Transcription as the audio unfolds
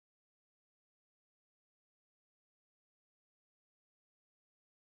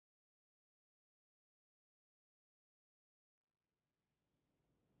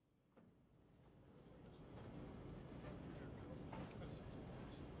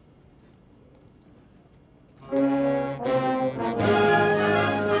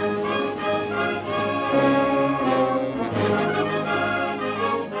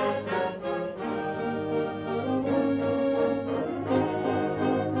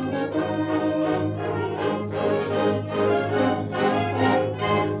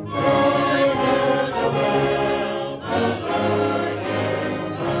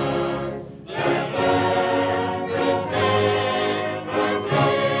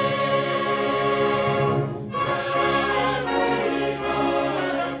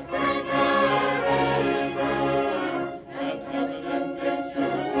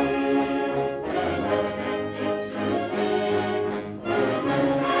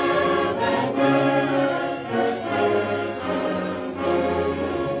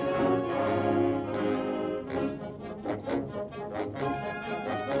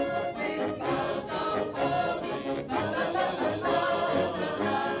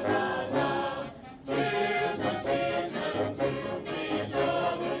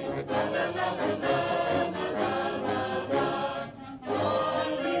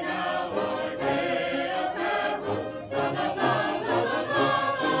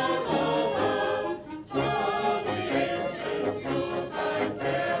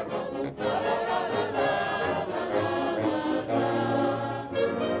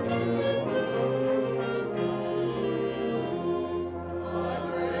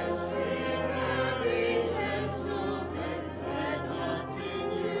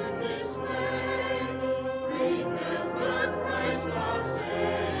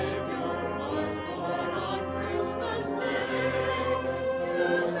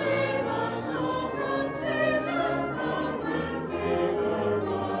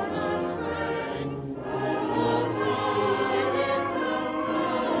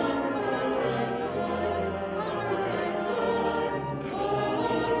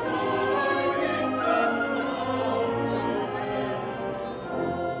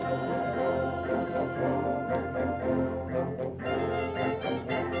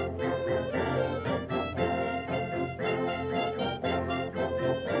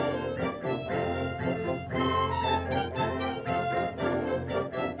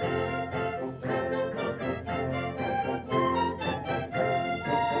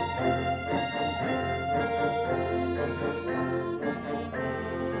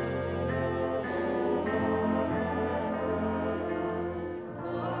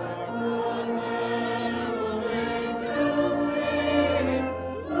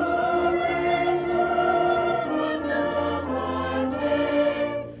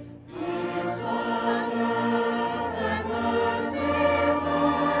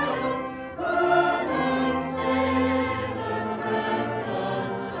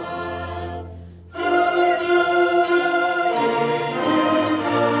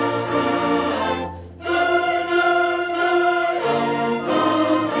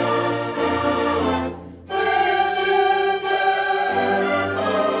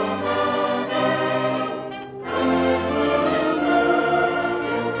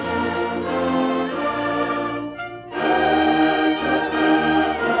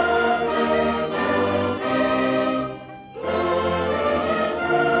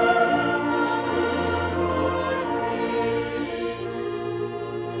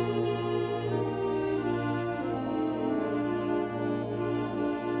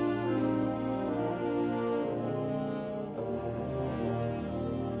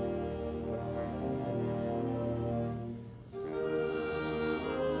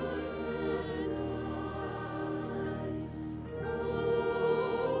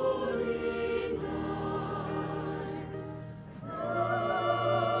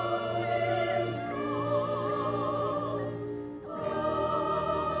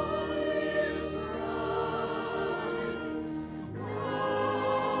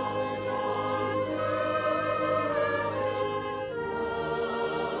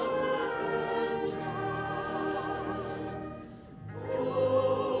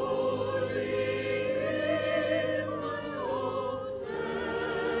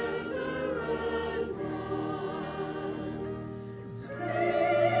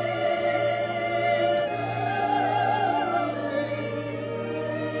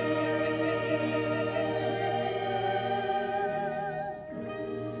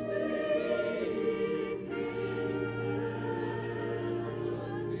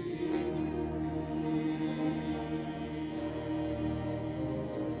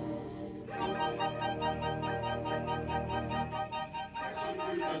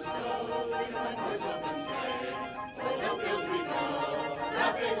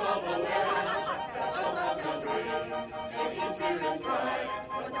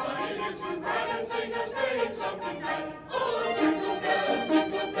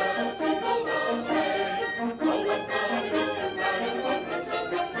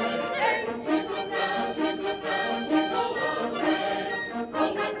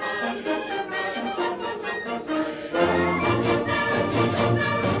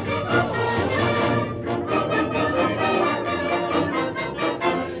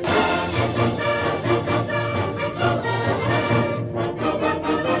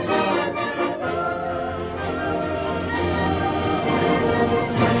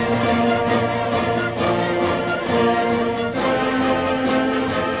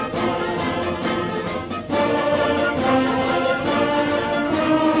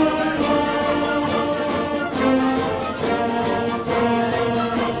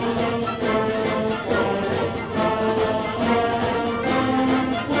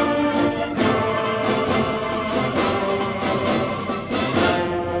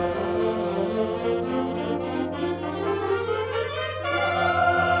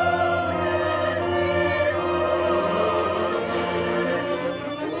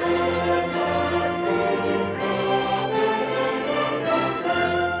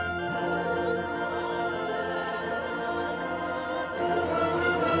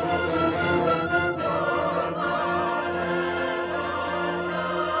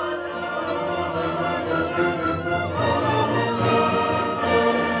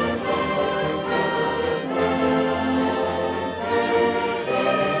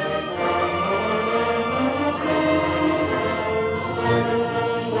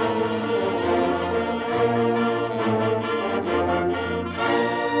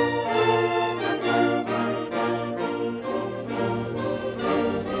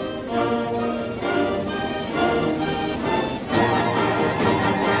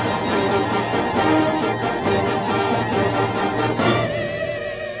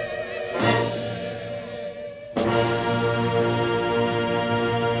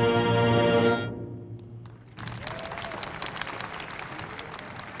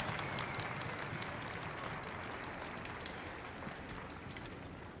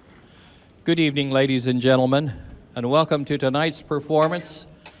Good evening, ladies and gentlemen, and welcome to tonight's performance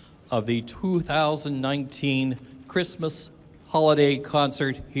of the 2019 Christmas Holiday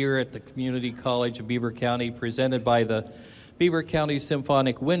Concert here at the Community College of Beaver County, presented by the Beaver County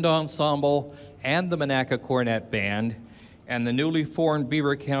Symphonic Wind Ensemble and the Monaca Cornet Band, and the newly formed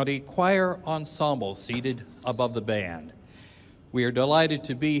Beaver County Choir Ensemble seated above the band. We are delighted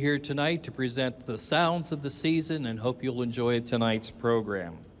to be here tonight to present the sounds of the season and hope you'll enjoy tonight's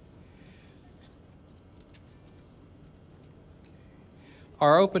program.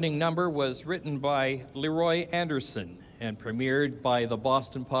 Our opening number was written by Leroy Anderson and premiered by the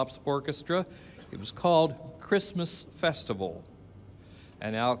Boston Pops Orchestra. It was called Christmas Festival.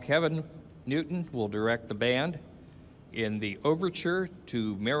 And now Kevin Newton will direct the band in the overture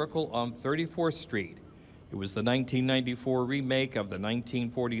to Miracle on 34th Street. It was the 1994 remake of the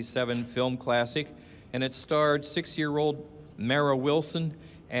 1947 film classic, and it starred 6-year-old Mara Wilson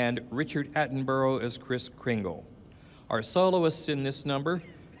and Richard Attenborough as Kris Kringle. Our soloists in this number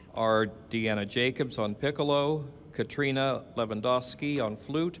are Deanna Jacobs on piccolo, Katrina Lewandowski on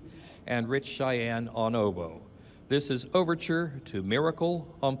flute, and Rich Cheyenne on oboe. This is Overture to Miracle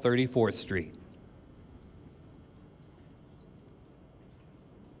on 34th Street.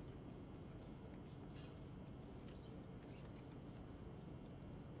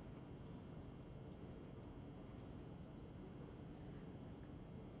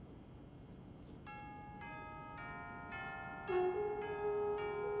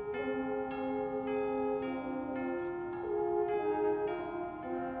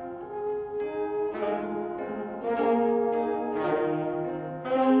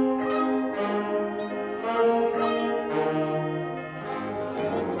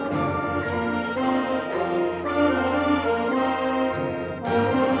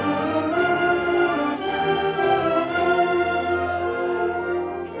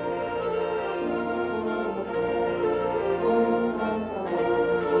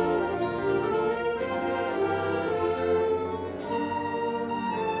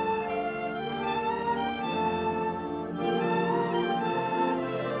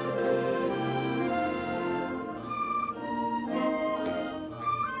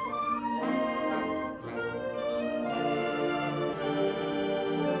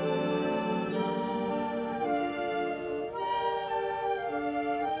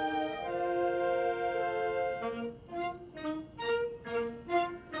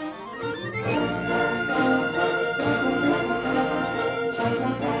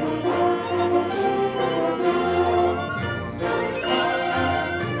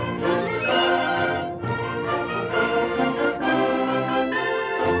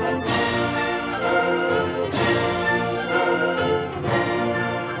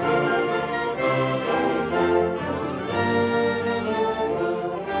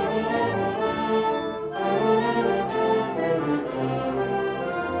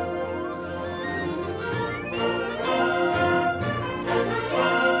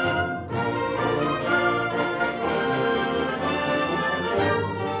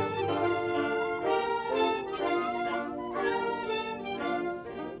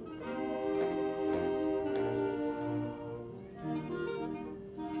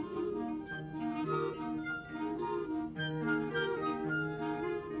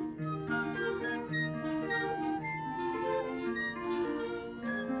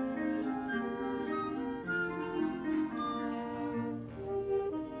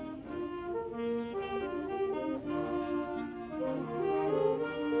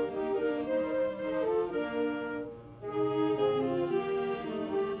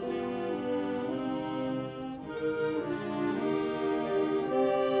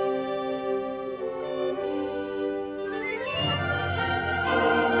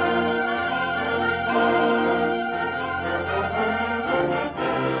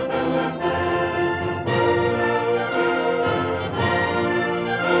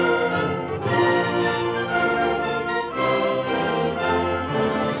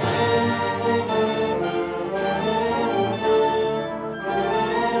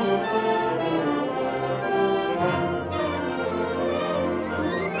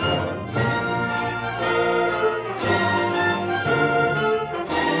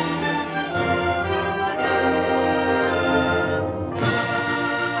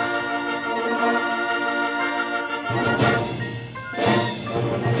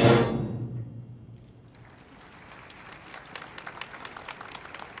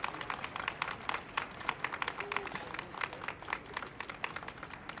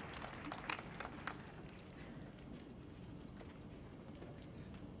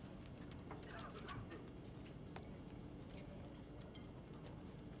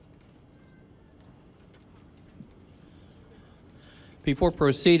 Before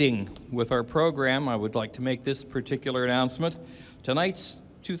proceeding with our program, I would like to make this particular announcement. Tonight's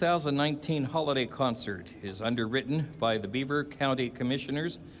 2019 holiday concert is underwritten by the Beaver County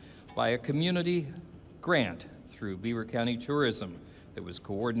Commissioners by a community grant through Beaver County Tourism that was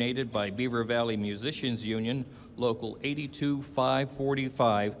coordinated by Beaver Valley Musicians Union, Local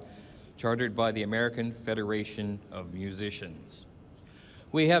 82545, chartered by the American Federation of Musicians.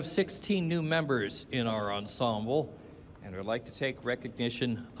 We have 16 new members in our ensemble, and I'd like to take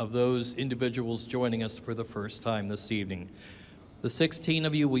recognition of those individuals joining us for the first time this evening. The 16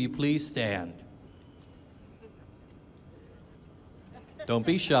 of you, will you please stand? Don't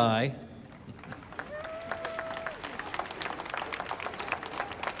be shy.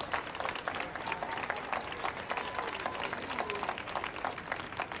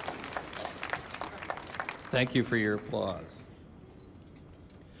 Thank you for your applause.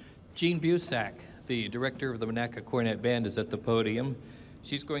 Jean Busak, the director of the Monaca Cornet Band, is at the podium.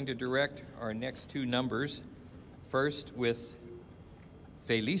 She's going to direct our next two numbers. First with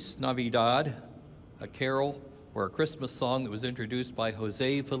Feliz Navidad, a carol or a Christmas song that was introduced by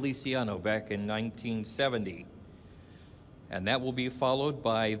Jose Feliciano back in 1970. And that will be followed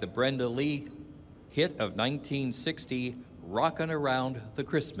by the Brenda Lee hit of 1960, Rockin' Around the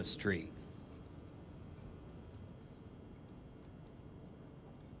Christmas Tree.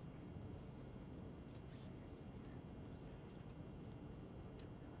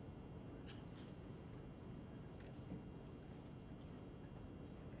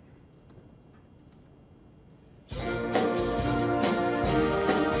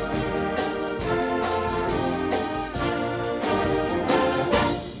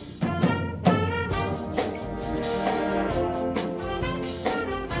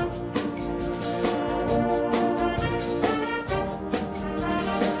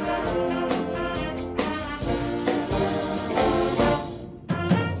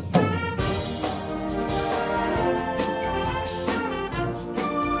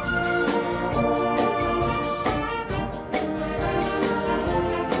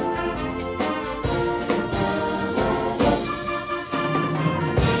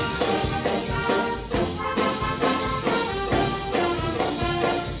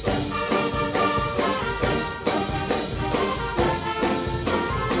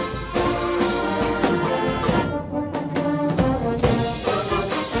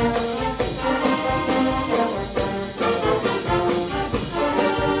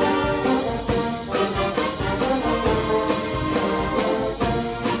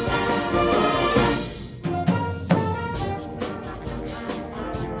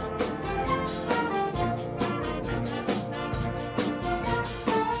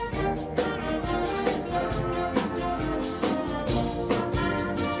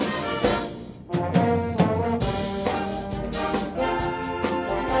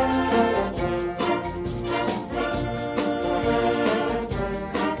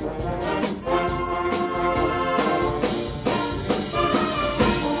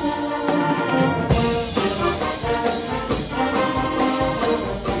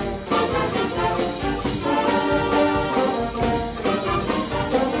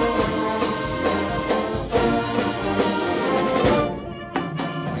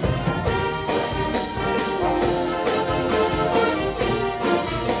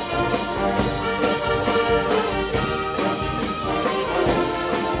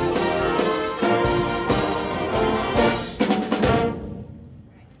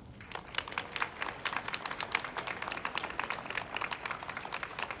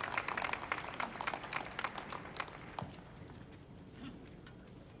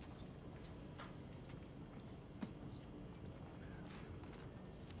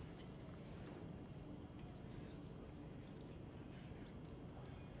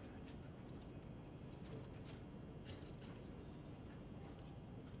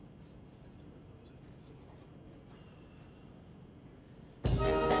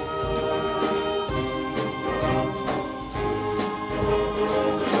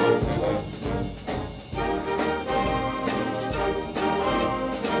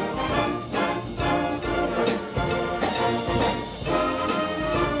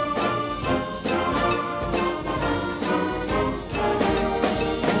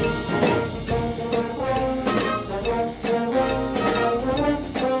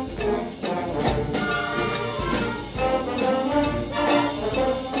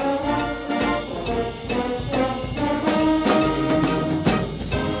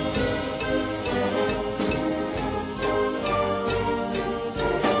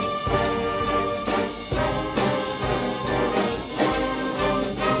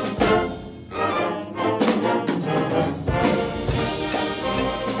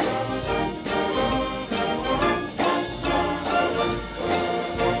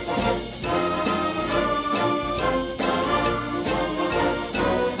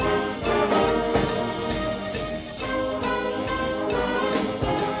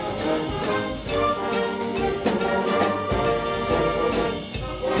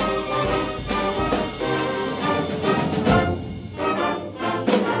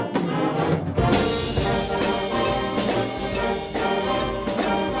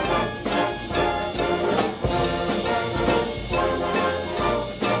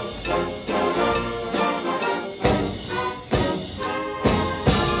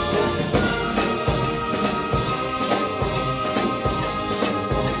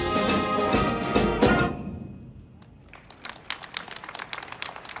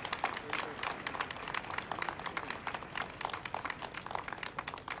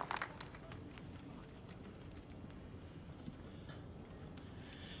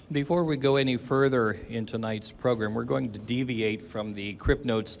 Before we go any further in tonight's program, we're going to deviate from the crypt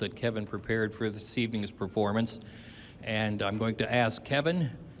notes that Kevin prepared for this evening's performance. And I'm going to ask Kevin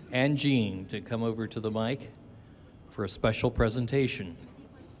and Jean to come over to the mic for a special presentation.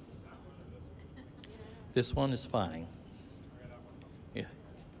 This one is fine. Yeah.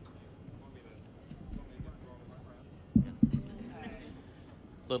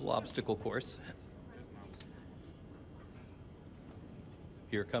 Little obstacle course.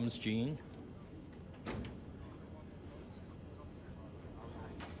 Here comes Jean.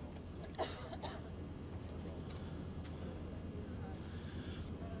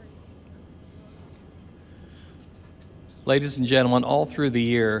 Ladies and gentlemen, all through the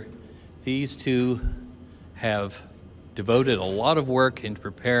year, these two have devoted a lot of work in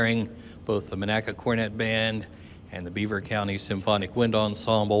preparing both the Monaca Cornet Band and the Beaver County Symphonic Wind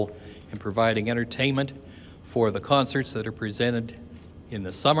Ensemble and providing entertainment for the concerts that are presented in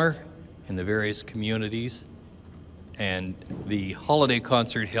the summer in the various communities and the holiday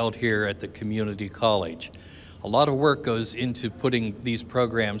concert held here at the community college. A lot of work goes into putting these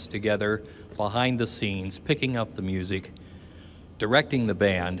programs together behind the scenes, picking up the music, directing the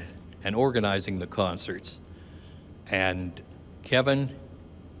band, and organizing the concerts. And Kevin,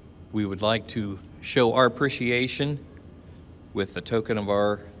 we would like to show our appreciation with the token of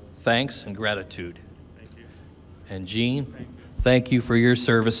our thanks and gratitude. Thank you. And Jean, thank you for your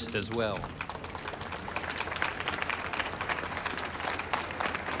service as well.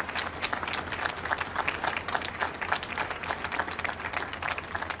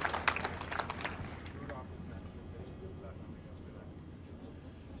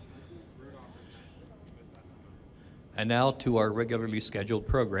 And now to our regularly scheduled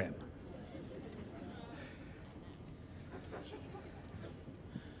program.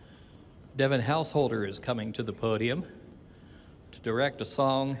 Devin Householder is coming to the podium to direct a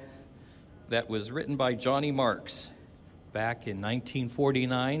song that was written by Johnny Marks back in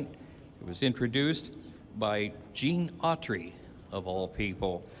 1949. It was introduced by Gene Autry, of all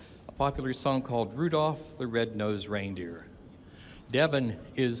people, a popular song called Rudolph the Red-Nosed Reindeer. Devin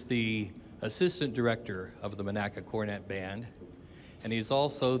is the assistant director of the Monaca Cornet Band, and he's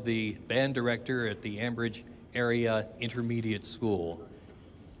also the band director at the Ambridge Area Intermediate School.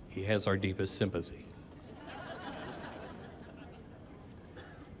 He has our deepest sympathy.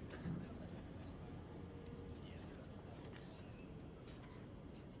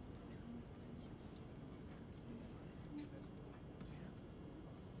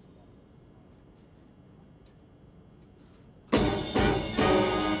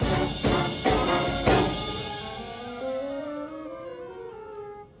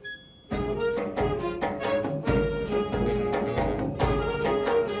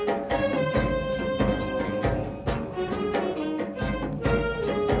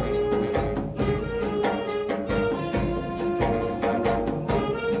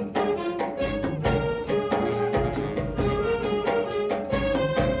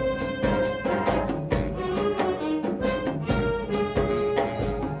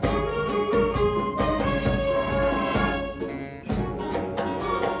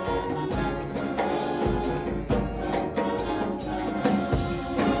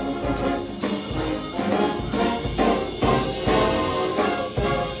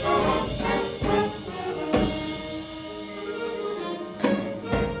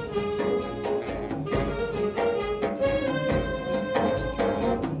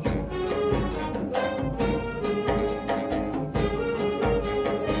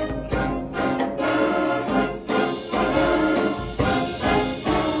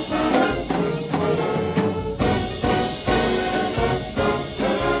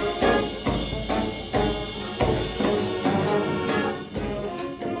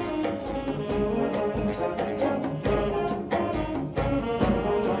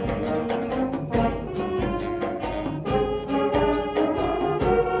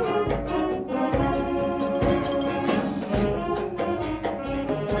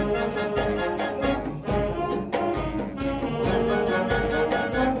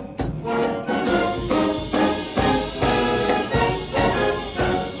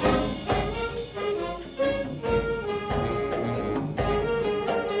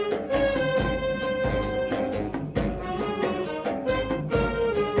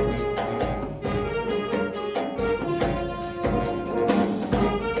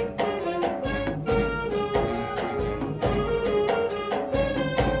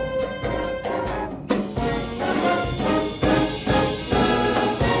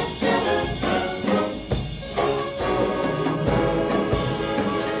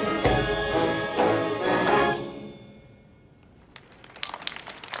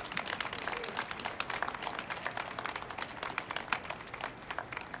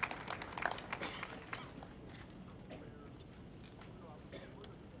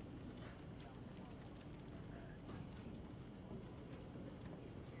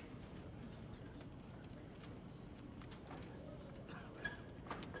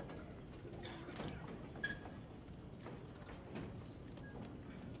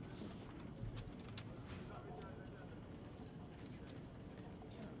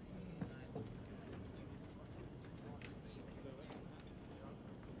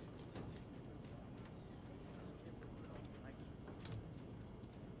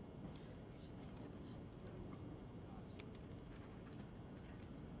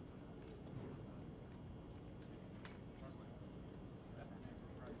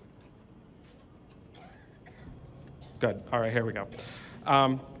 Good. All right, here we go.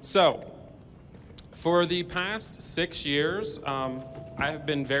 So, for the past 6 years, I have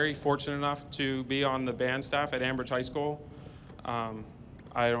been very fortunate enough to be on the band staff at Ambridge High School.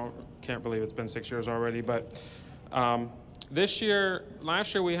 Can't believe it's been 6 years already, but last year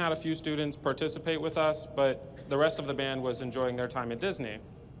we had a few students participate with us, but the rest of the band was enjoying their time at Disney.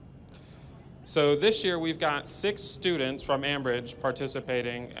 So this year we've got 6 students from Ambridge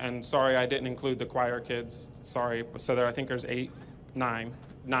participating, and sorry I didn't include the choir kids, sorry. So I think there's 9.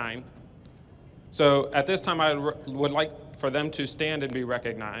 So at this time I would like for them to stand and be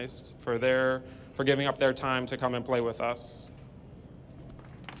recognized for giving up their time to come and play with us.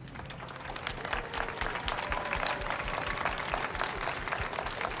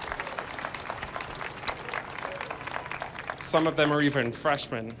 Some of them are even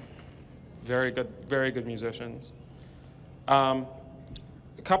freshmen. Very good musicians. A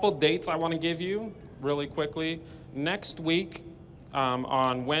couple dates I want to give you really quickly. Next week,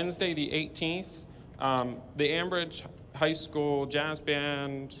 on Wednesday the 18th, the Ambridge High School Jazz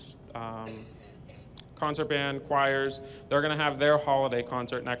Band, concert band, choirs, they're going to have their holiday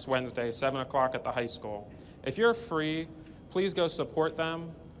concert next Wednesday, 7 o'clock at the high school. If you're free, please go support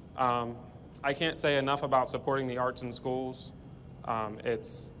them. I can't say enough about supporting the arts in schools.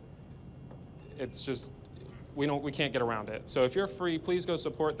 It's just, we can't get around it. So if you're free, please go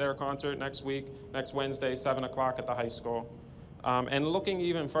support their concert next week, next Wednesday, 7 o'clock at the high school. And looking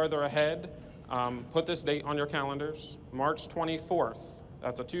even further ahead, put this date on your calendars, March 24th.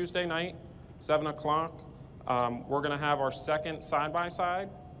 That's a Tuesday night, 7 o'clock. We're gonna have our second side-by-side.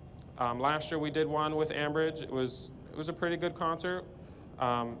 Last year we did one with Ambridge. It was a pretty good concert.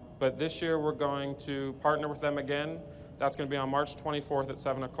 But this year we're going to partner with them again. That's going to be on March 24th at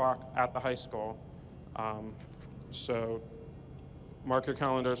 7 o'clock at the high school. So mark your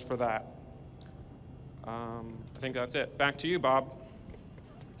calendars for that. I think that's it. Back to you, Bob.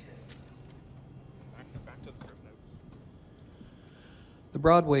 Back to the script notes. The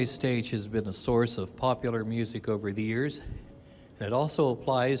Broadway stage has been a source of popular music over the years, and it also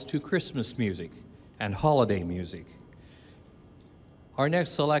applies to Christmas music and holiday music. Our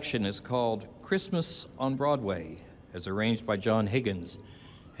next selection is called Christmas on Broadway, as arranged by John Higgins,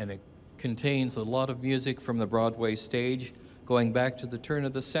 and it contains a lot of music from the Broadway stage going back to the turn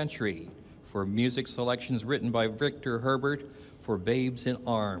of the century for music selections written by Victor Herbert for Babes in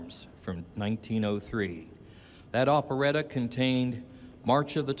Arms from 1903. That operetta contained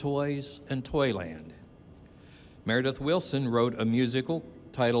March of the Toys and Toyland. Meredith Willson wrote a musical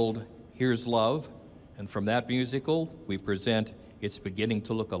titled Here's Love, and from that musical we present It's Beginning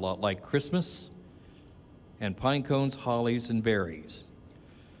to Look a Lot Like Christmas, and Pine Cones, Hollies, and Berries.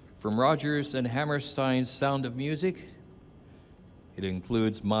 From Rodgers and Hammerstein's Sound of Music, it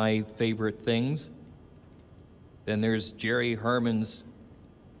includes My Favorite Things. Then there's Jerry Harmon's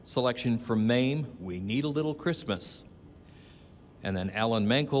selection from Mame, We Need a Little Christmas. And then Alan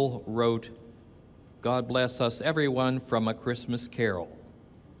Menkel wrote God Bless Us Everyone from A Christmas Carol,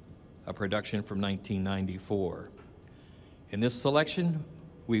 a production from 1994. In this selection,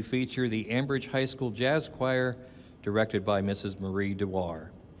 we feature the Ambridge High School Jazz Choir, directed by Mrs. Marie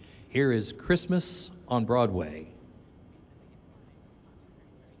Dewar. Here is Christmas on Broadway.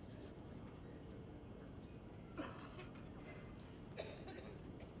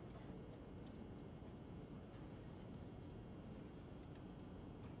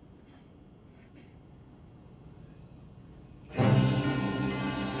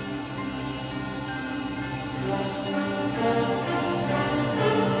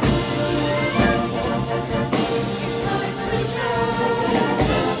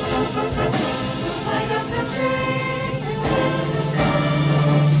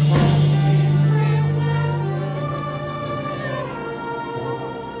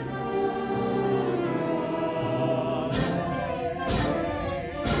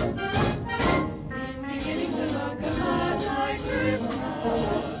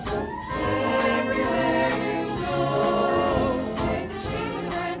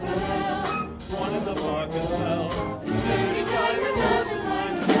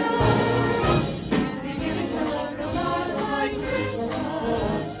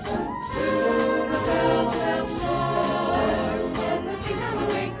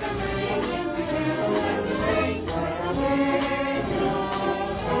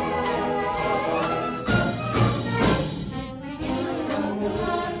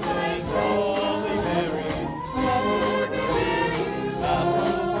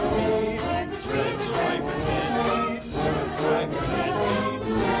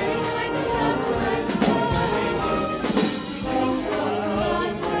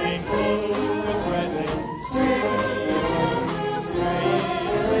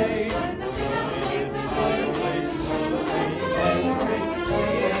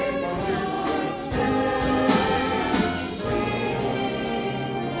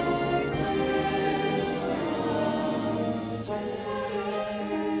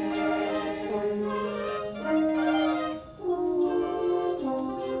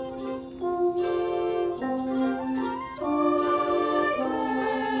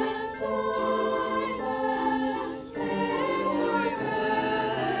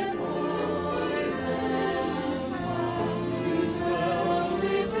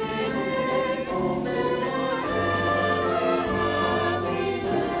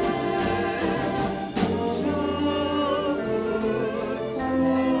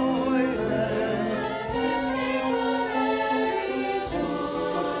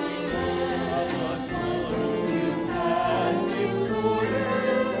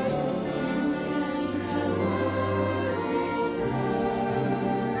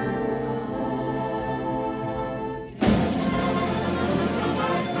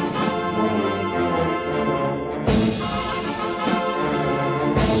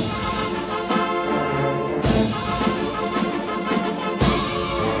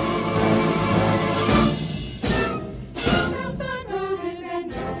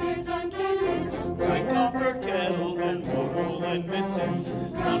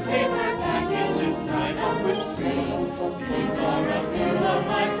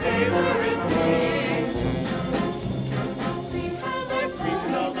 favorite things. We have our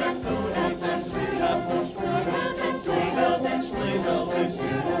ponies and ponies and doorbells and sleigh bells and sleigh bells and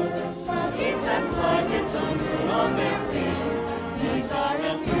shoes. Froggies that fly with the moon on their wings. These are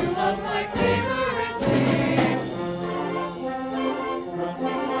a few of my favorite things.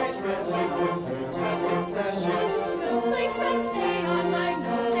 Rosy white dresses and blue satin sashes. Snowflakes that stay on my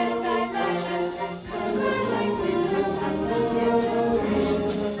nose and eyelashes. Summer light, winter sun, winter spring.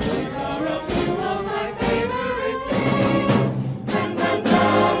 These are a few of my favorite things. And the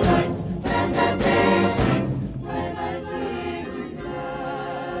bell lights and the day sings. When I think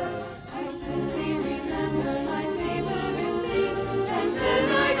sad, I simply remember my favorite things. And then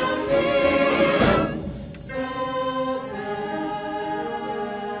I don't feel so bad.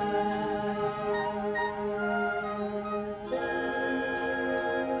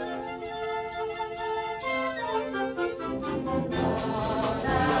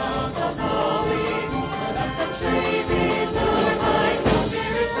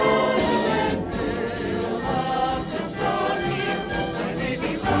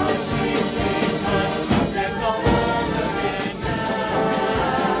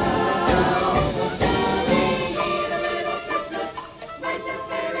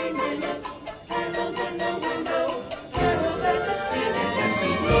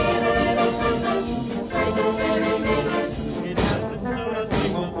 It hasn't snowed a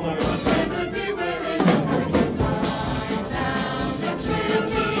single flurry.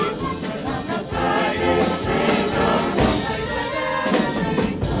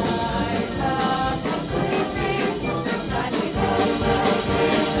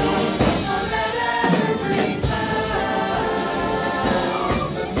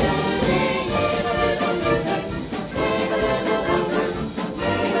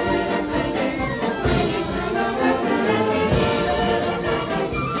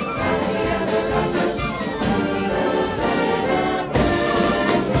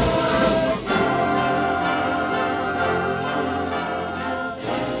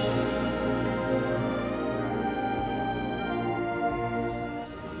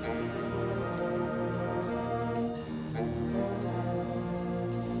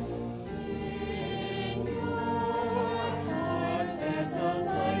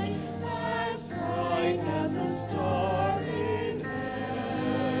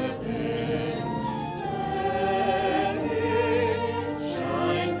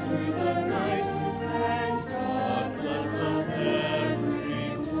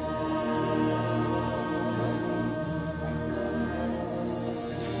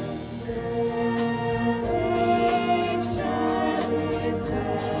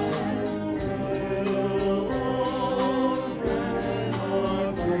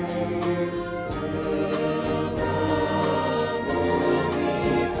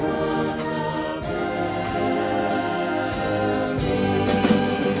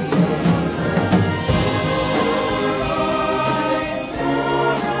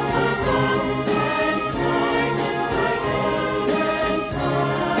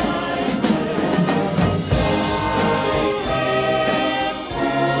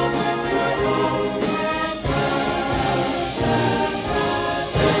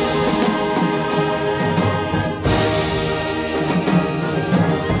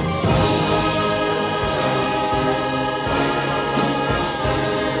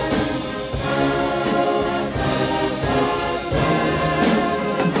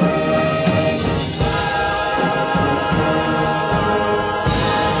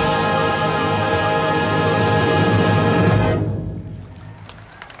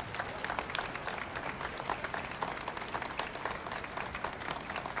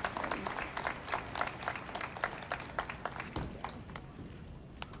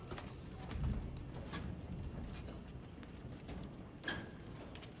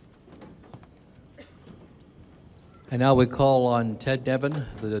 And now we call on Ted Nevin,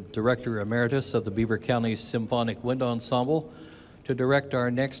 the Director Emeritus of the Beaver County Symphonic Wind Ensemble, to direct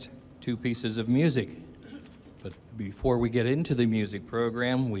our next two pieces of music. But before we get into the music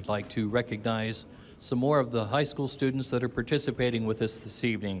program, we'd like to recognize some more of the high school students that are participating with us this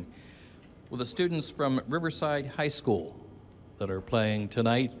evening. Will the students from Riverside High School that are playing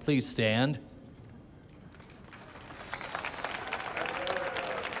tonight please stand?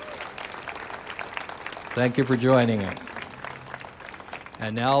 Thank you for joining us.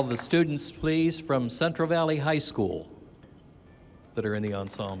 And now the students, please, from Central Valley High School that are in the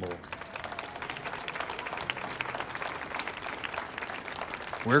ensemble.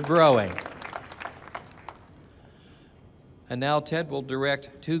 We're growing. And now Ted will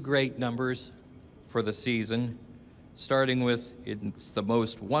direct two great numbers for the season, starting with It's the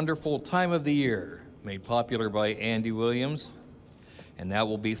Most Wonderful Time of the Year, made popular by Andy Williams, and that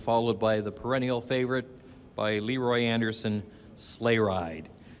will be followed by the perennial favorite by Leroy Anderson, Sleigh Ride.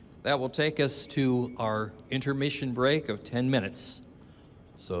 That will take us to our intermission break of 10 minutes,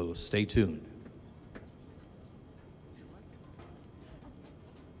 so stay tuned.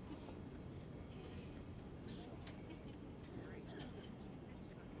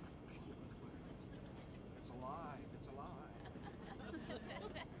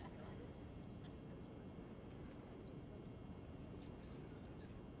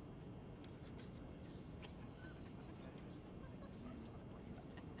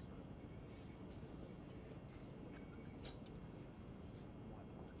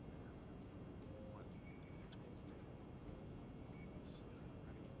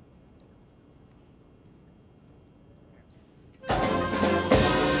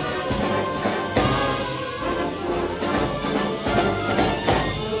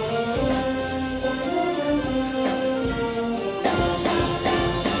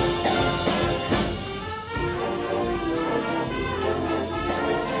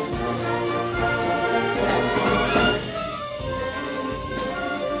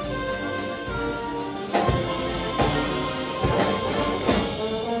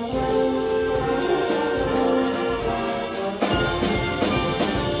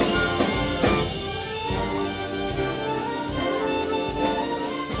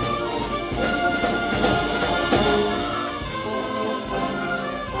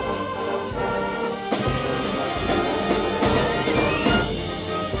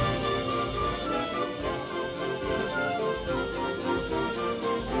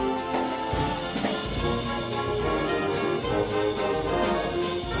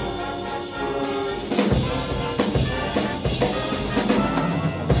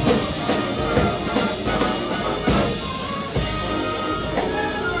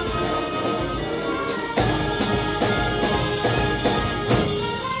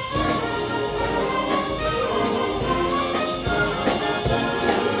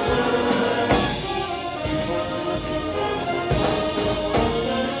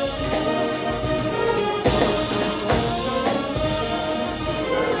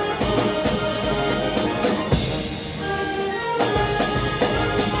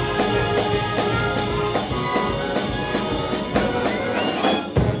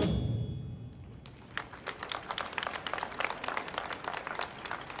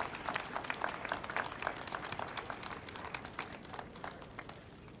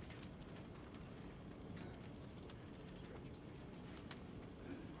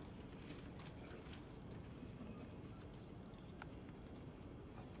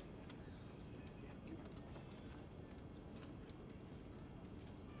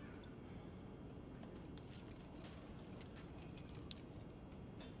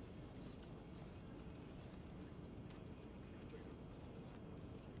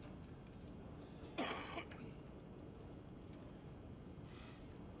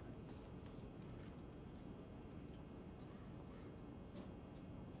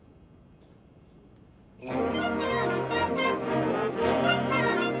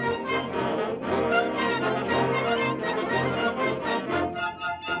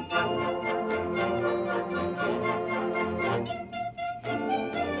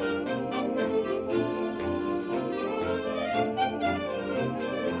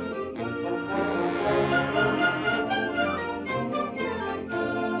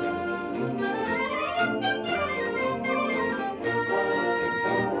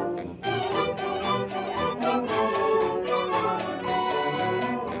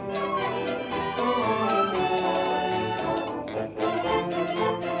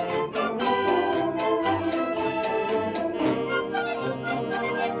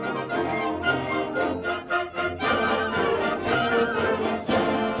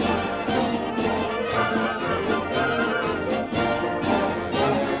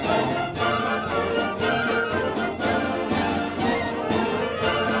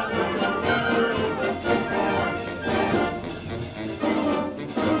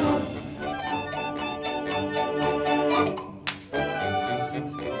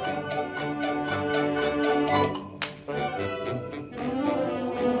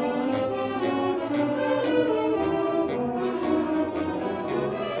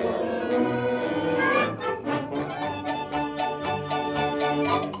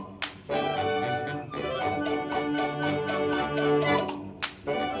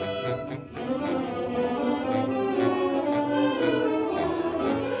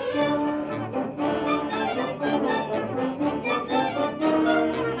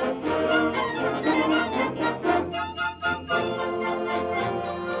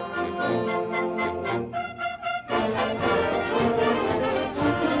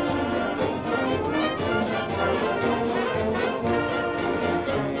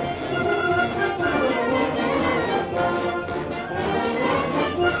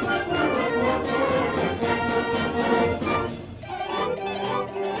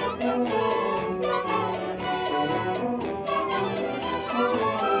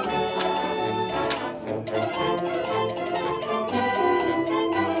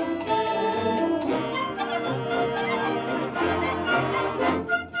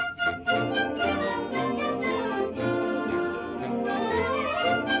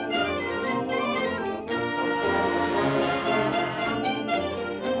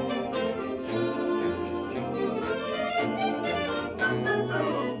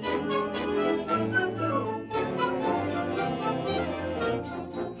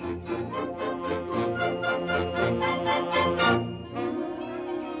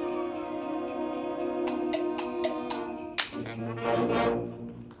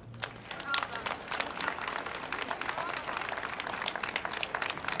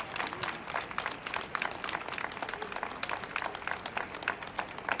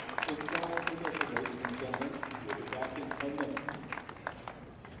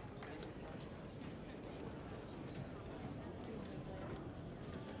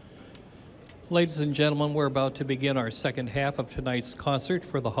 Ladies and gentlemen, we're about to begin our second half of tonight's concert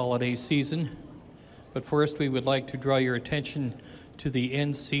for the holiday season. But first, we would like to draw your attention to the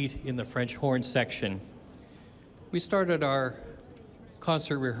end seat in the French horn section. We started our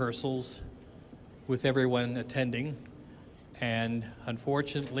concert rehearsals with everyone attending, and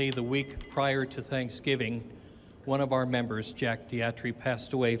unfortunately, the week prior to Thanksgiving, one of our members, Jack Diatri,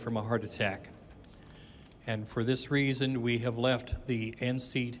 passed away from a heart attack. And for this reason, we have left the end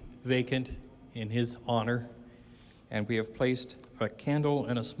seat vacant in his honor, and we have placed a candle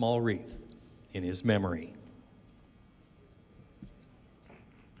and a small wreath in his memory.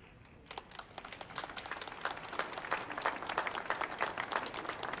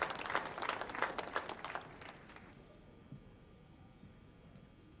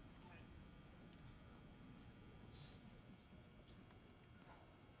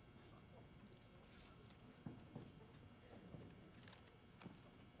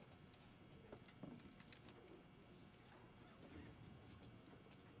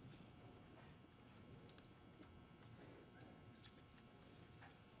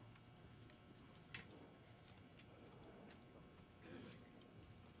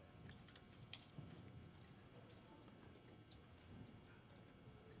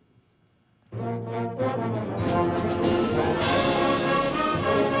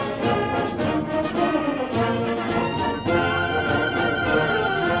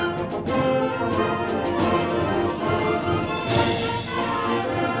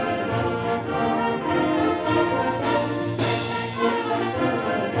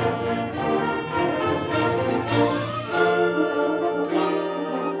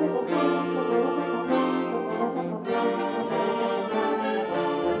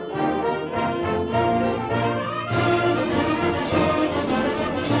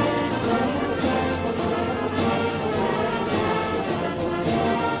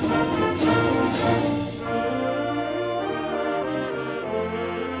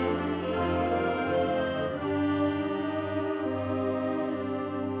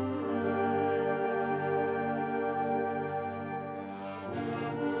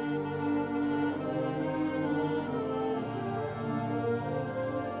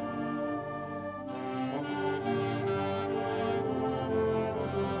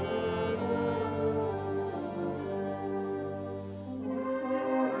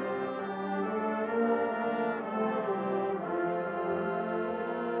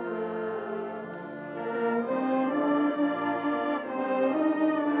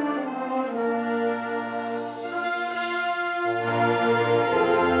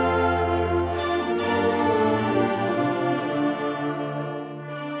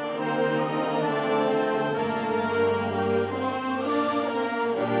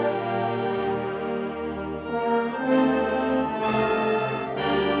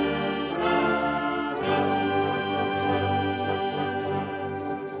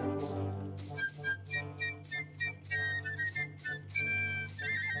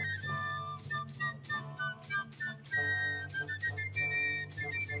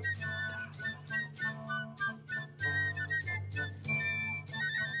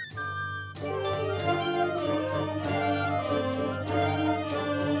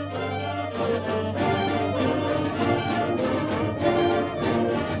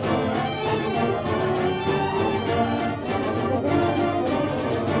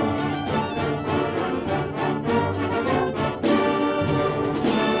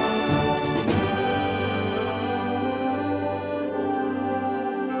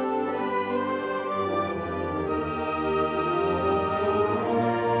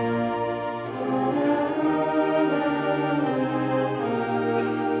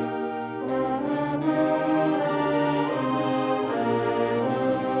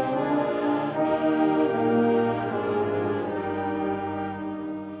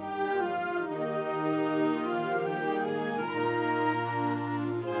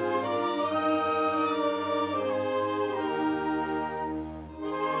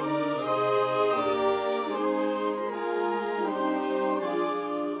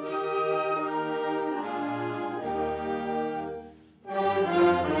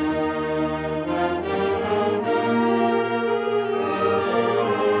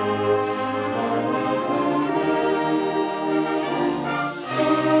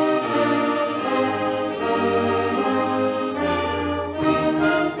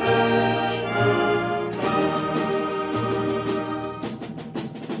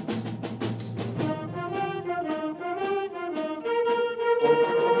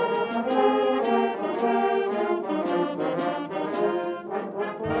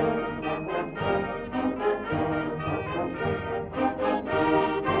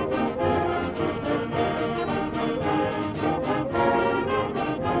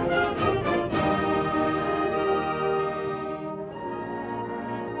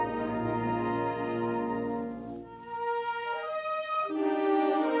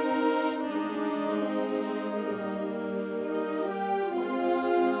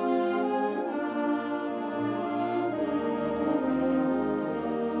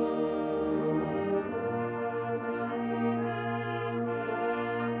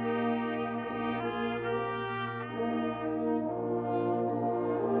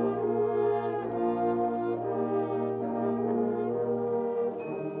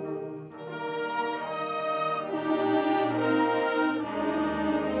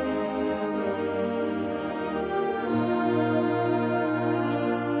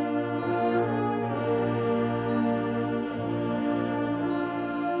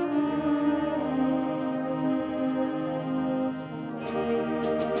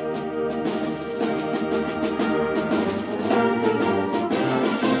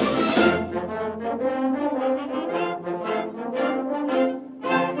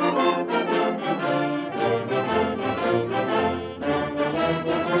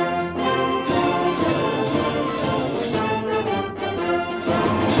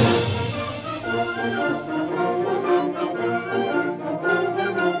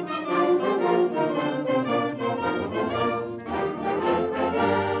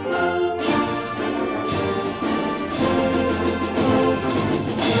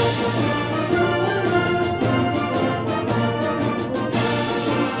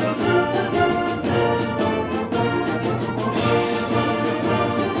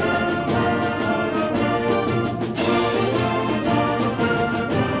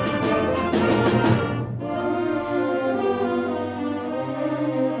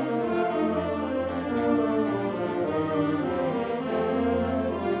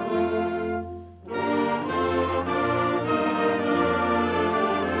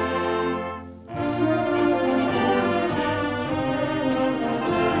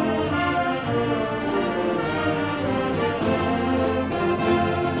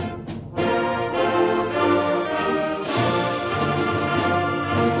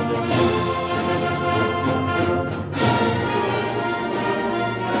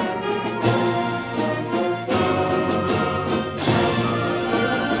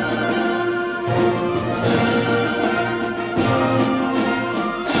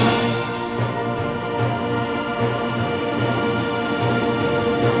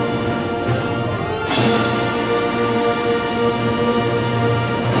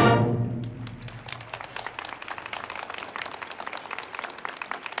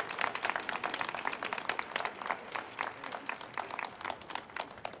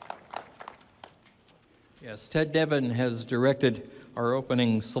 Yes, Ted Devon has directed our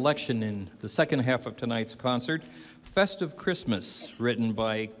opening selection in the second half of tonight's concert, Festive Christmas, written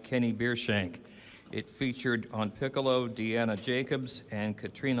by Kenny Beershank. It featured on piccolo Deanna Jacobs and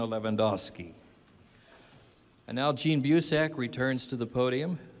Katrina Lewandowski. And now Gene Busak returns to the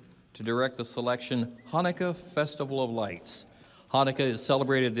podium to direct the selection Hanukkah Festival of Lights. Hanukkah is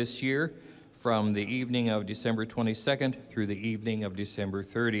celebrated this year from the evening of December 22nd through the evening of December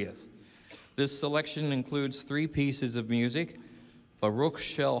 30th. This selection includes 3 pieces of music: Baruch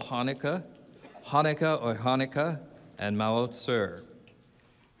Shel Hanukkah, Hanukkah or Hanukkah, and Maot Ser.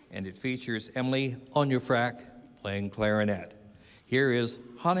 And it features Emily Onyefrak playing clarinet. Here is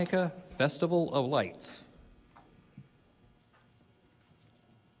Hanukkah Festival of Lights.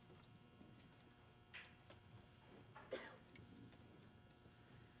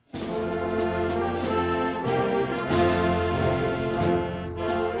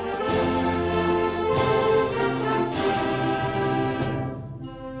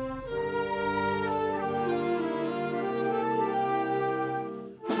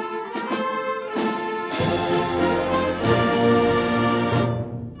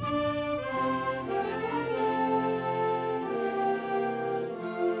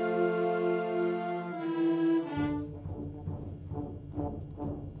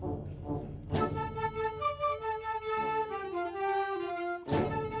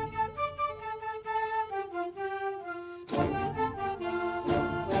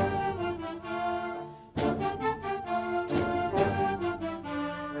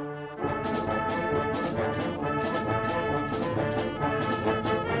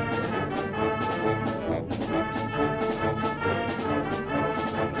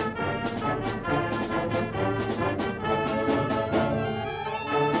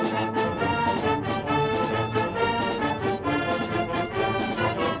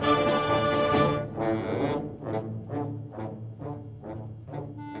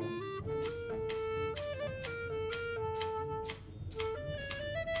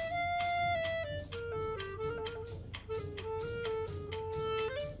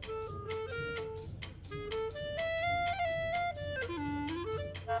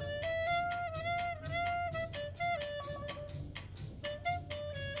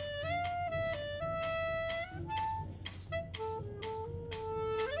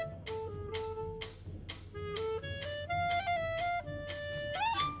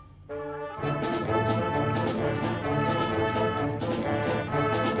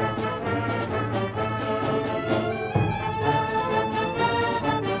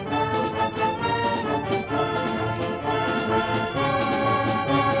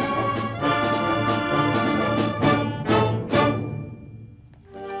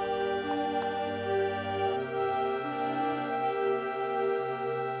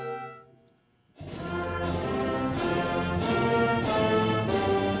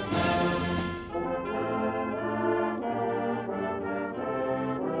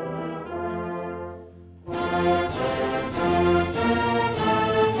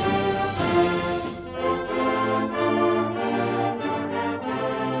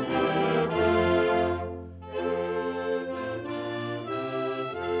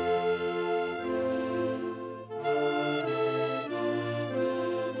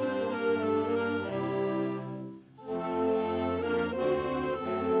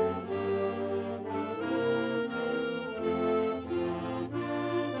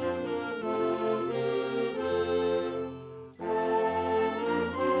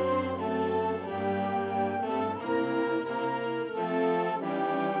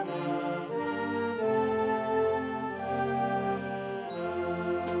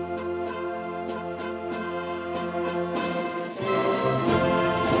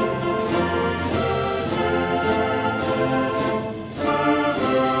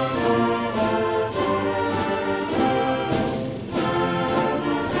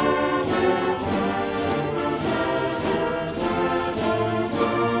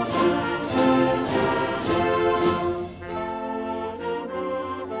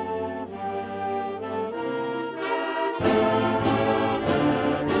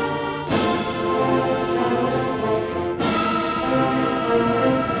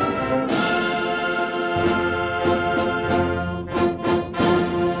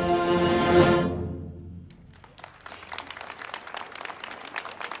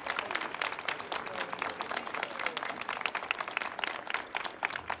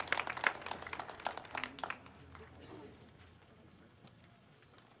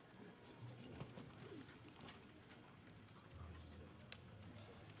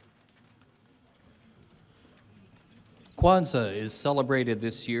 Kwanzaa is celebrated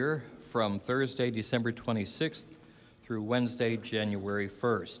this year from Thursday, December 26th through Wednesday, January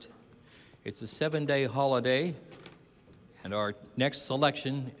 1st. It's a 7-day holiday, and our next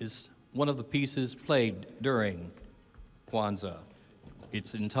selection is one of the pieces played during Kwanzaa.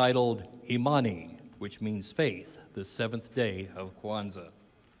 It's entitled Imani, which means faith, the 7th day of Kwanzaa.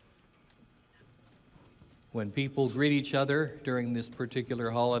 When people greet each other during this particular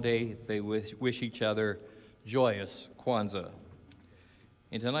holiday, they wish each other joyous Kwanzaa.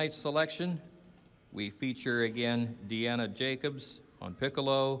 In tonight's selection, we feature again Deanna Jacobs on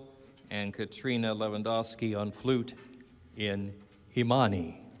piccolo and Katrina Lewandowski on flute in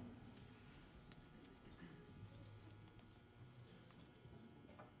Imani.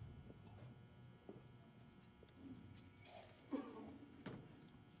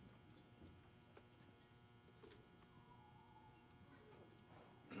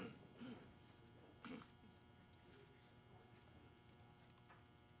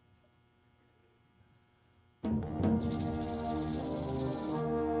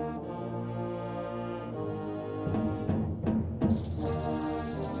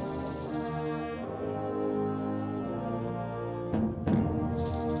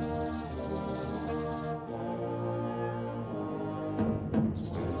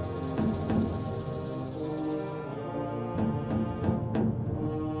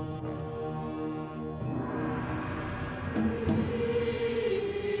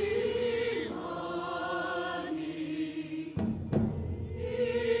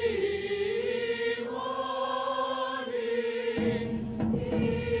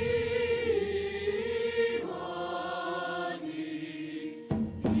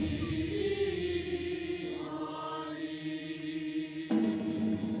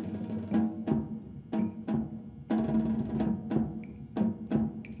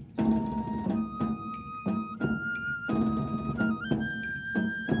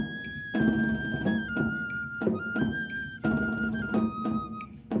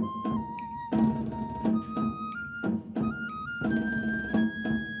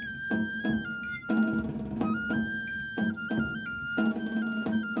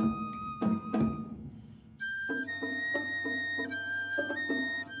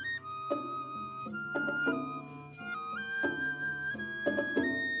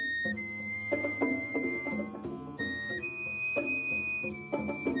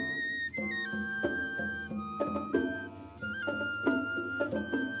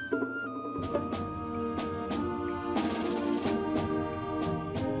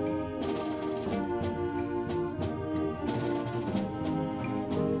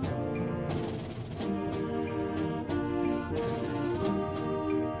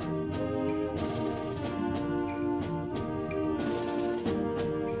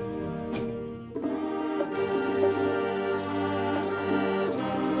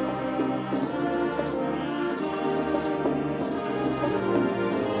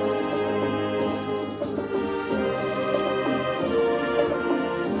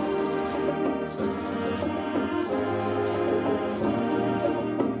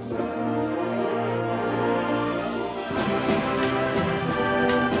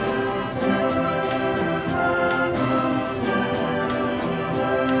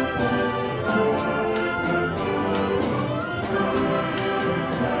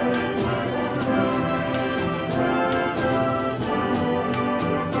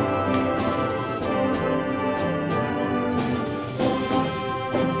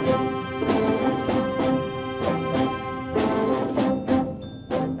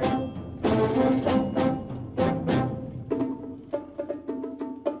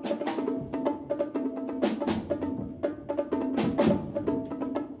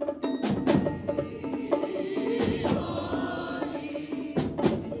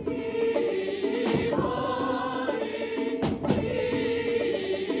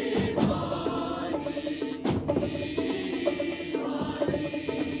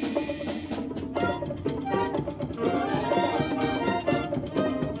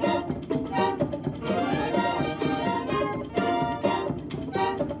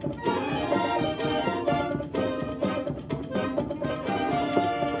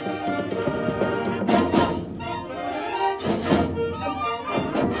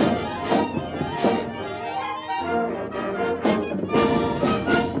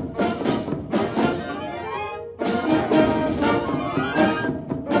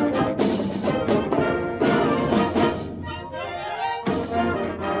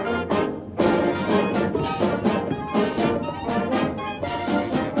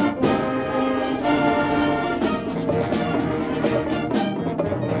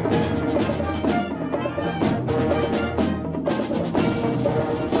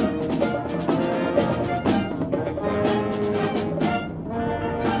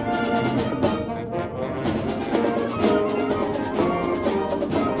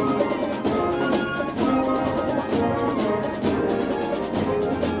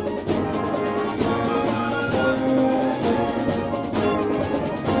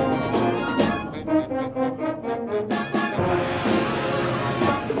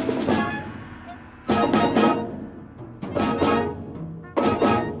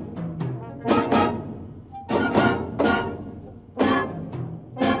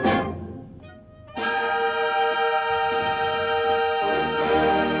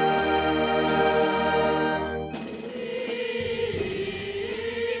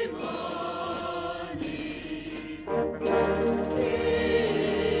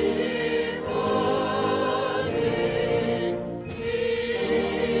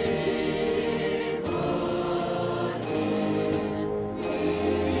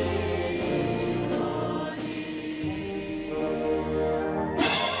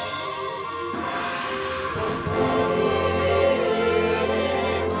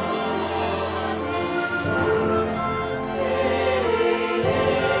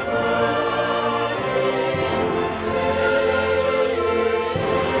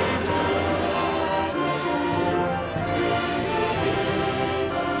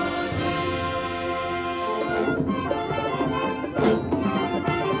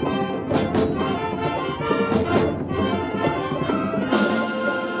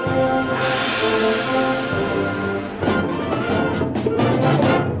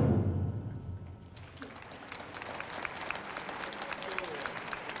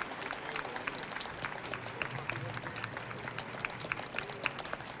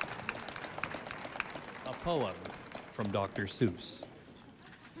 poem from Dr. Seuss.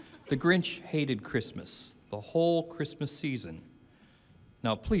 The Grinch hated Christmas, the whole Christmas season.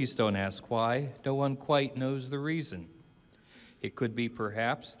 Now please don't ask why, no one quite knows the reason. It could be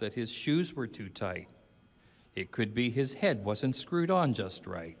perhaps that his shoes were too tight. It could be his head wasn't screwed on just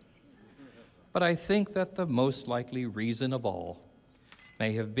right. But I think that the most likely reason of all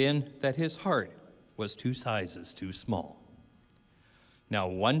may have been that his heart was 2 sizes too small. Now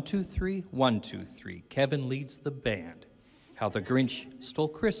 1, 2, 3, 1, 2, 3, Kevin leads the band. How the Grinch stole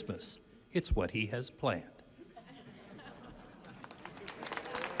Christmas, it's what he has planned.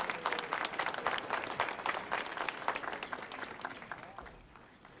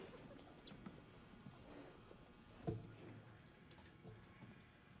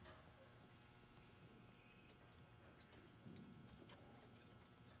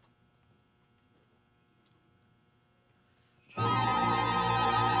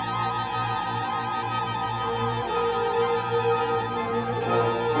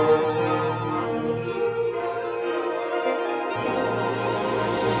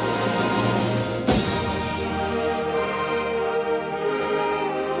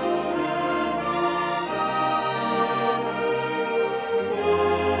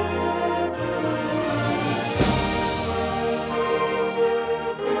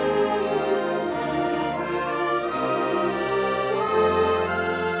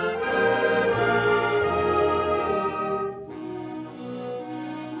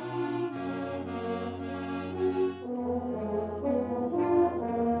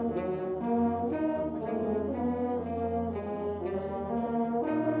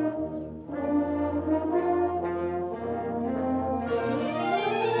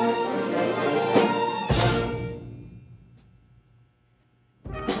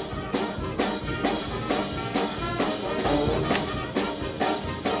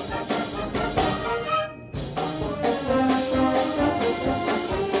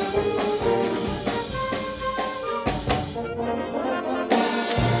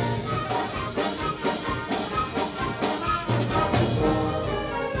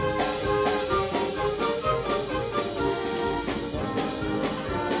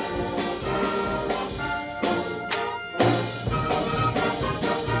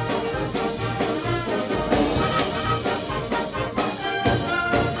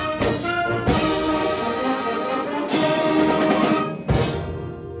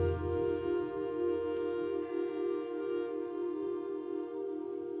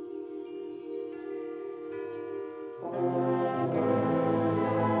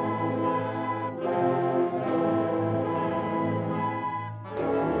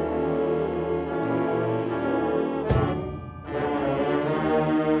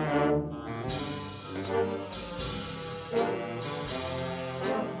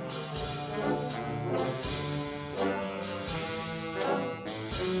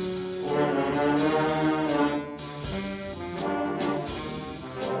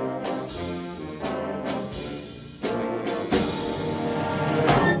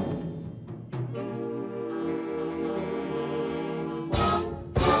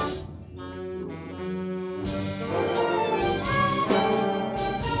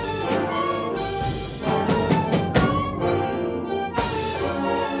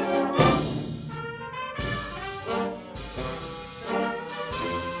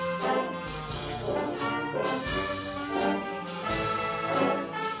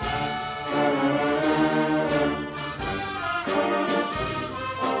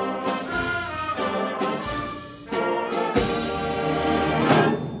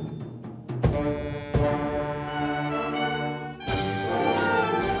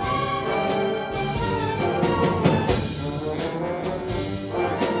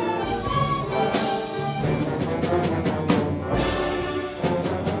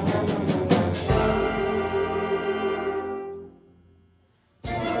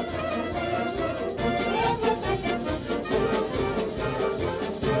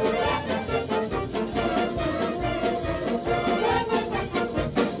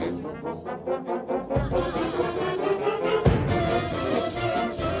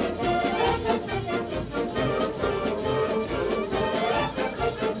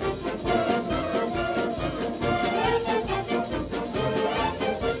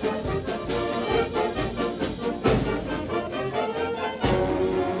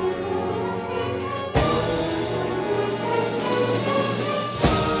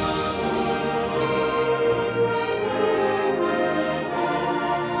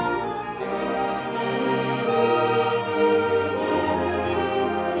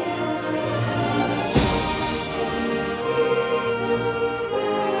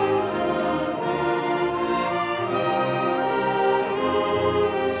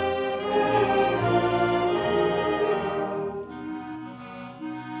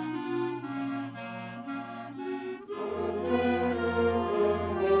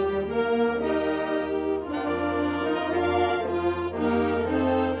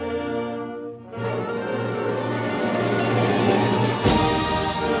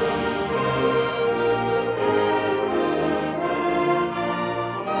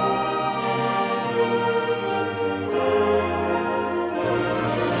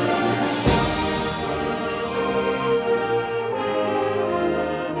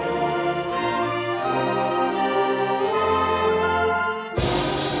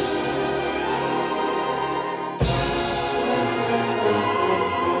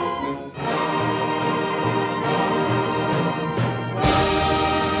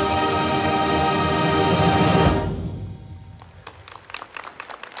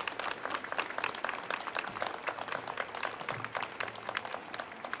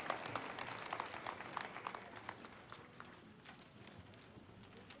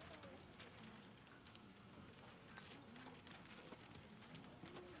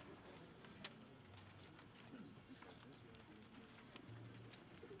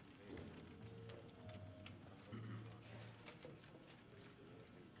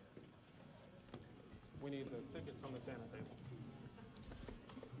 need the tickets from the Santa table.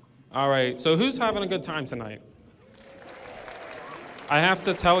 All right, so who's having a good time tonight? I have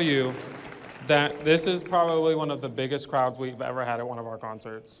to tell you that this is probably one of the biggest crowds we've ever had at one of our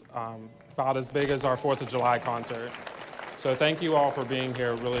concerts, about as big as our 4th of July concert. So thank you all for being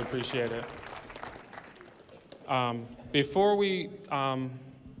here, really appreciate it. Before we,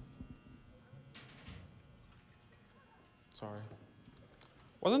 sorry,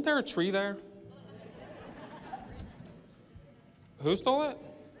 wasn't there a tree there? Who stole it?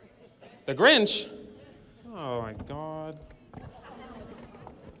 The Grinch? Oh my God.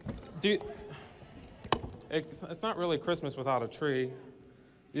 It's not really Christmas without a tree. Do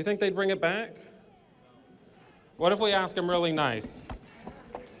you think they'd bring it back? What if we ask them really nice?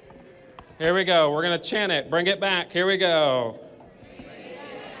 Here we go. We're going to chant it. Bring it back. Here we go.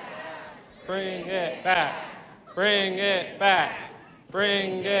 Bring it back. Bring it back.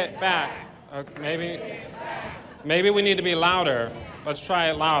 Bring it back. Maybe we need to be louder. Let's try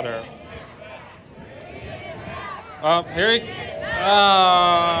it louder. Oh, here he...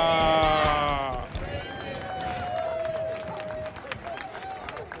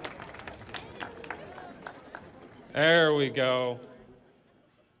 There we go.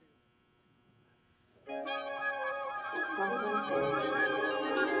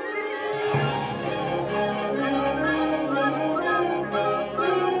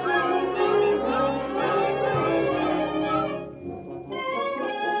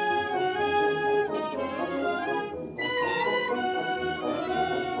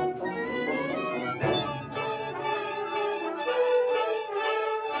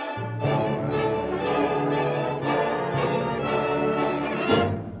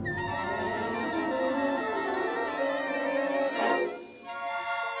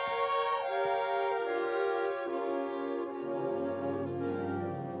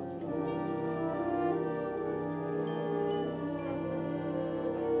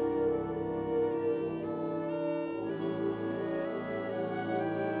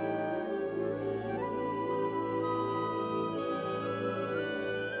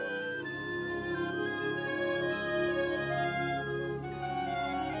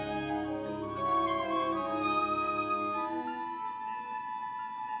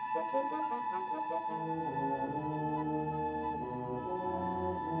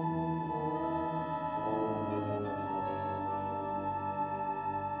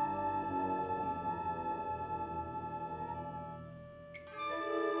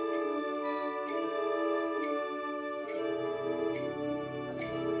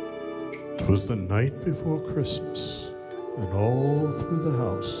 Twas the night before Christmas, and all through the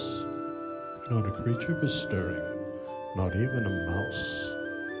house not a creature was stirring, not even a mouse.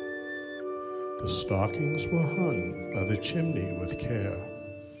 The stockings were hung by the chimney with care,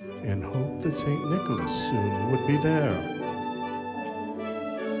 in hope that St. Nicholas soon would be there.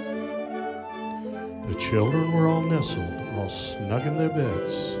 The children were all nestled, all snug in their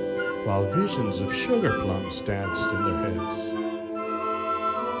beds, while visions of sugar plums danced in their heads.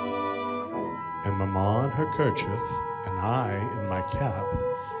 And Mamma in her kerchief, and I in my cap,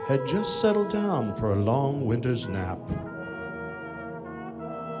 had just settled down for a long winter's nap.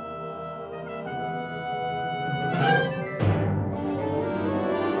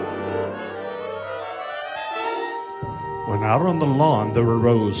 When out on the lawn there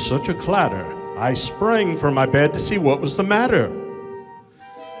arose such a clatter, I sprang from my bed to see what was the matter.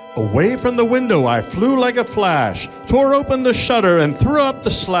 Away from the window I flew like a flash, tore open the shutter and threw up the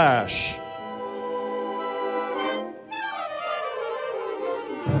slash.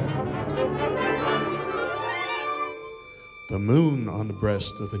 The moon on the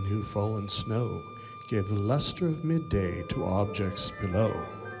breast of the new fallen snow gave the luster of midday to objects below,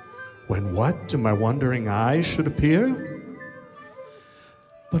 when what to my wondering eyes should appear?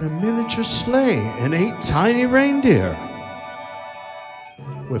 But a miniature sleigh and 8 tiny reindeer,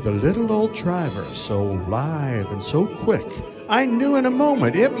 with a little old driver so live and so quick, I knew in a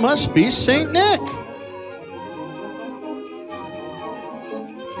moment it must be St. Nick.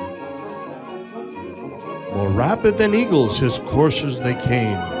 More rapid than eagles his coursers they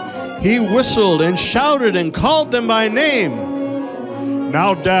came. He whistled and shouted and called them by name.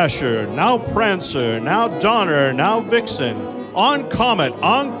 Now Dasher, now Prancer, now Donner, now Vixen, on Comet,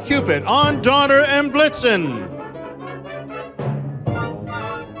 on Cupid, on Donner and Blitzen.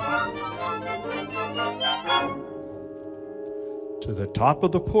 To the top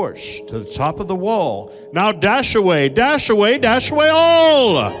of the porch, to the top of the wall. Now dash away, dash away, dash away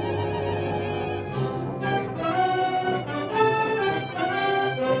all!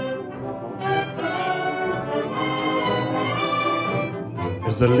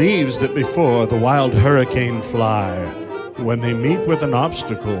 the leaves that before the wild hurricane fly, when they meet with an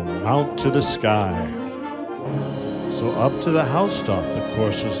obstacle, mount to the sky. So up to the housetop the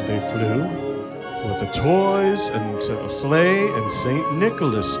coursers they flew, with the toys and a sleigh and St.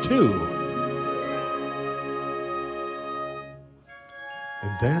 Nicholas too.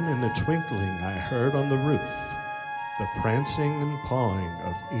 And then in a twinkling I heard on the roof the prancing and pawing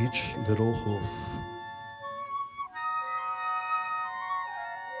of each little hoof.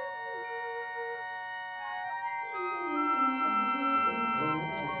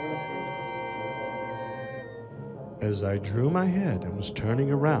 As I drew my head and was turning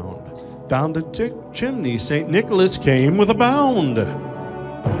around, down the chimney St. Nicholas came with a bound.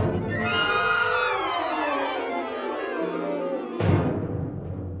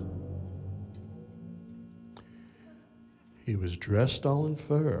 He was dressed all in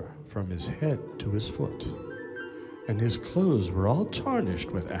fur from his head to his foot, and his clothes were all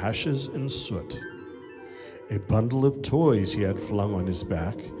tarnished with ashes and soot. A bundle of toys he had flung on his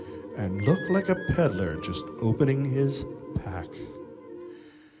back, and looked like a peddler just opening his pack.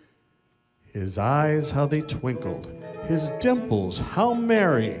 His eyes, how they twinkled, his dimples, how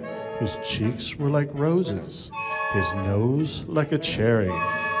merry. His cheeks were like roses, his nose like a cherry.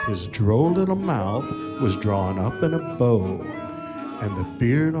 His droll little mouth was drawn up in a bow, and the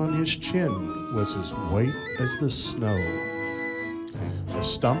beard on his chin was as white as the snow. The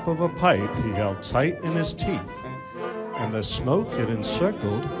stump of a pipe he held tight in his teeth, and the smoke it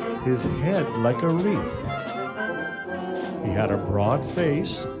encircled his head like a wreath. He had a broad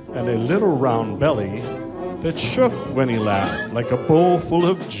face and a little round belly that shook when he laughed like a bowl full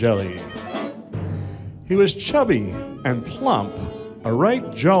of jelly. He was chubby and plump, a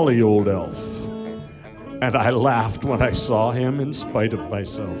right jolly old elf, and I laughed when I saw him in spite of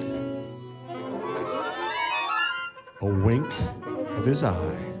myself. A wink of his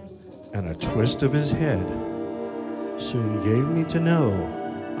eye and a twist of his head soon gave me to know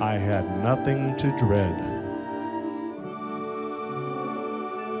I had nothing to dread.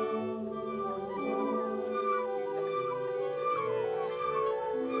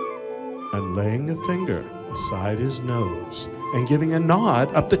 And laying a finger beside his nose and giving a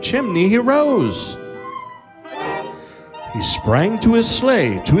nod up the chimney he rose. He sprang to his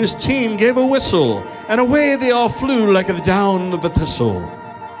sleigh, to his team gave a whistle, and away they all flew like the down of a thistle.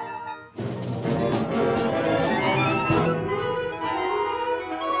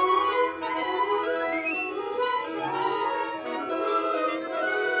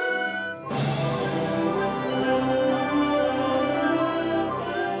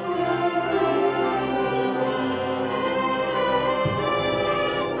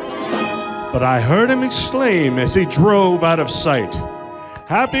 But I heard him exclaim as he drove out of sight,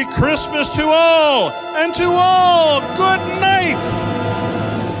 "Happy Christmas to all, and to all, good night!"